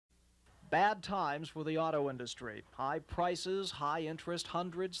Bad times for the auto industry. High prices, high interest,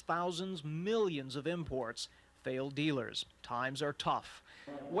 hundreds, thousands, millions of imports. Failed dealers. Times are tough.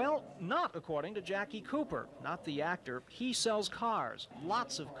 Well, not according to Jackie Cooper, not the actor. He sells cars,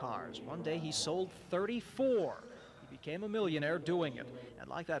 lots of cars. One day he sold 34. He became a millionaire doing it. And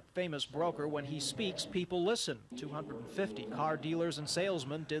like that famous broker, when he speaks, people listen. 250 car dealers and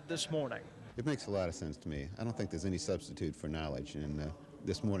salesmen did this morning. It makes a lot of sense to me. I don't think there's any substitute for knowledge, and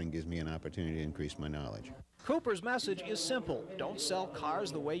this morning gives me an opportunity to increase my knowledge. Cooper's message is simple. Don't sell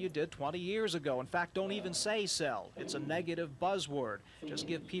cars the way you did 20 years ago. In fact, don't even say sell. It's a negative buzzword. Just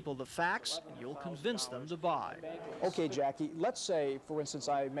give people the facts, and you'll convince them to buy. Okay, Jackie, let's say, for instance,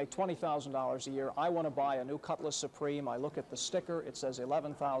 I make $20,000 a year. I want to buy a new Cutlass Supreme. I look at the sticker. It says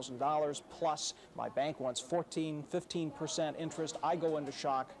 $11,000 plus. My bank wants 15% interest. I go into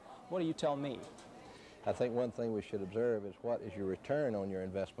shock. What do you tell me? I think one thing we should observe is what is your return on your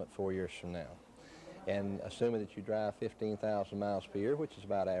investment 4 years from now. And assuming that you drive 15,000 miles per year, which is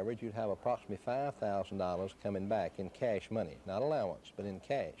about average, you'd have approximately $5,000 coming back in cash money, not allowance, but in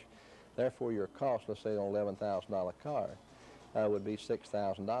cash. Therefore, your cost, let's say on an $11,000 car, would be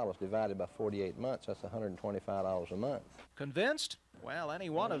 $6,000 divided by 48 months. That's $125 a month. Convinced? Well, any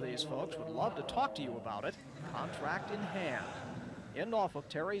one of these folks would love to talk to you about it. Contract in hand. In Norfolk,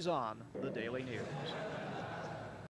 Terry Zahn, the Daily News.